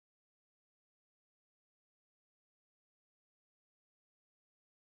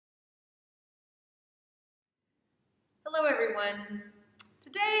Hello everyone.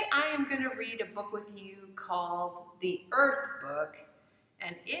 Today I am going to read a book with you called The Earth Book,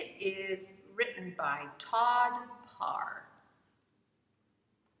 and it is written by Todd Parr.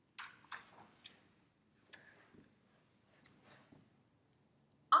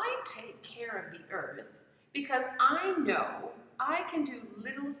 I take care of the earth because I know I can do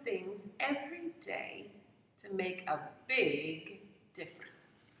little things every day to make a big difference.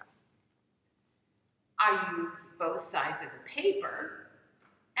 I use both sides of the paper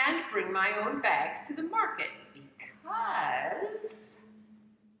and bring my own bags to the market because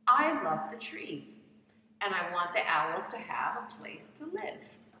I love the trees and I want the owls to have a place to live.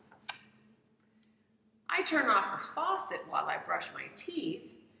 I turn off the faucet while I brush my teeth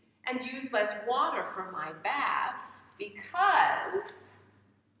and use less water for my baths because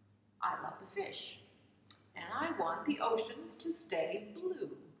I love the fish and I want the oceans to stay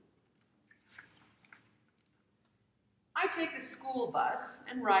blue. I take the school bus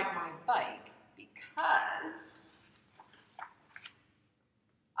and ride my bike because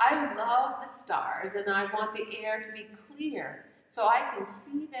I love the stars and I want the air to be clear so I can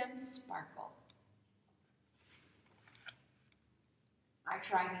see them sparkle. I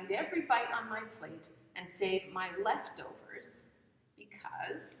try and eat every bite on my plate and save my leftovers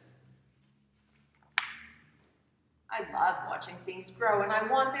because I love watching things grow and I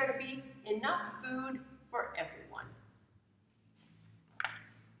want there to be enough food for everyone.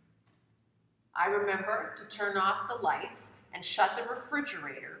 I remember to turn off the lights and shut the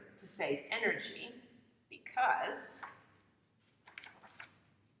refrigerator to save energy because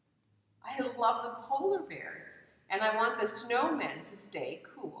I love the polar bears and I want the snowmen to stay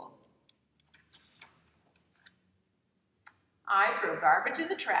cool. I throw garbage in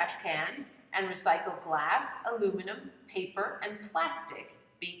the trash can and recycle glass, aluminum, paper, and plastic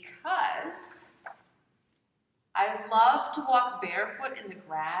because I love to walk barefoot in the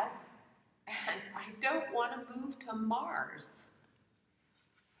grass and I don't want to move to Mars.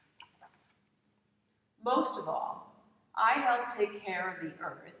 Most of all, I help take care of the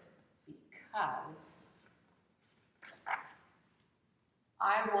earth because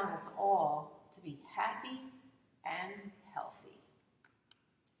I want us all to be happy and healthy.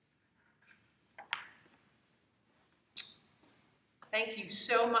 Thank you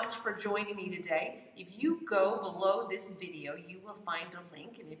so much for joining me today. If you go below this video, you will find a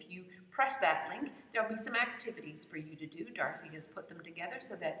link, and if you press that link, there'll be some activities for you to do. Darcy has put them together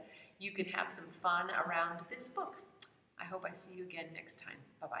so that you can have some fun around this book. I hope I see you again next time.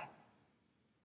 Bye-bye.